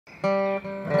How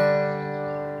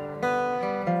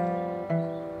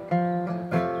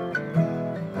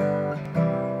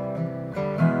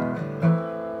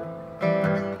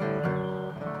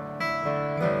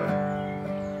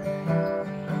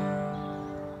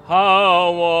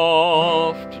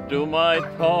oft do my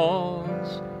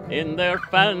thoughts in their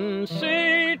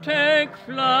fancy take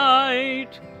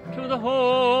flight to the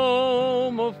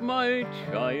home of my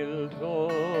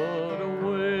childhood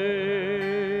away,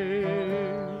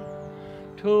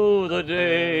 to the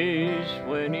days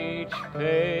when each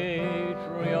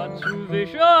patriot's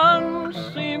vision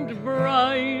seemed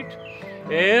bright,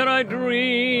 ere I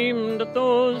dreamed that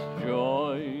those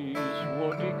joys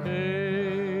would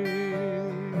decay.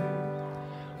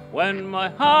 When my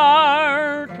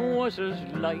heart was as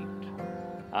light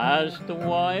as the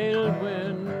wild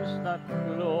winds that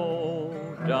blow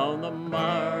down the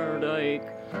Mardyke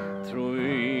through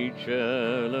each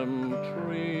elm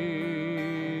tree,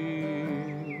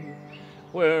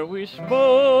 where we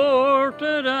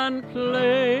sported and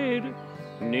played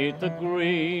 'neath the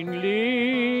green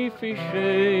leafy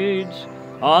shades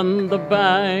on the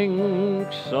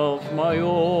banks of my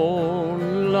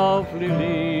own lovely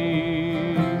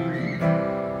lea,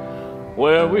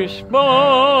 where we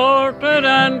sported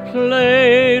and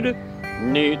played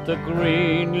 'neath the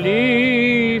green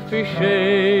leafy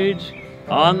shades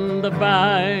on the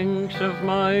banks of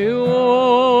my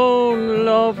own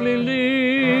lovely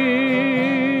lea.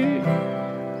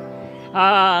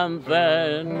 And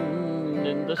then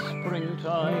in the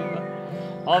springtime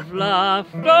of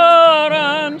laughter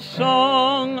and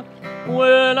song,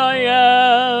 will I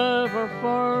ever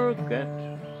forget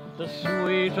the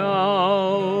sweet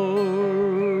hours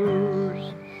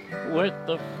with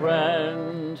the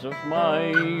friends of my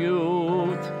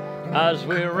youth, as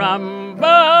we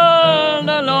rambled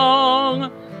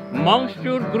along mongst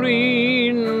your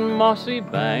green mossy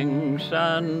banks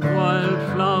and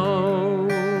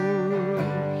wildflowers.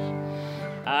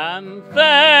 And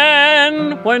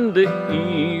then when the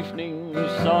evening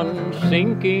sun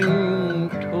sinking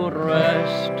to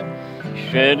rest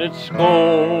shed its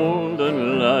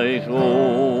golden light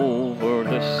over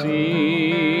the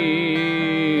scene,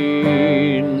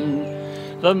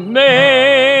 the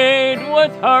maid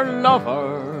with her lover,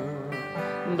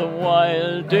 the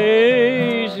wild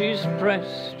daisies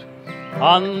pressed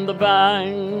on the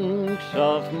banks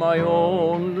of my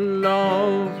own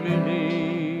lovely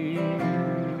lea.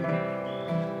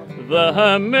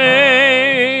 The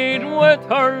maid with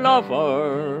her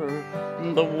lover,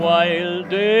 the wild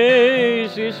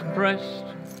daisies pressed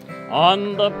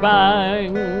on the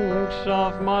banks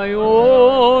of my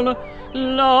own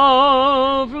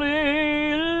lovely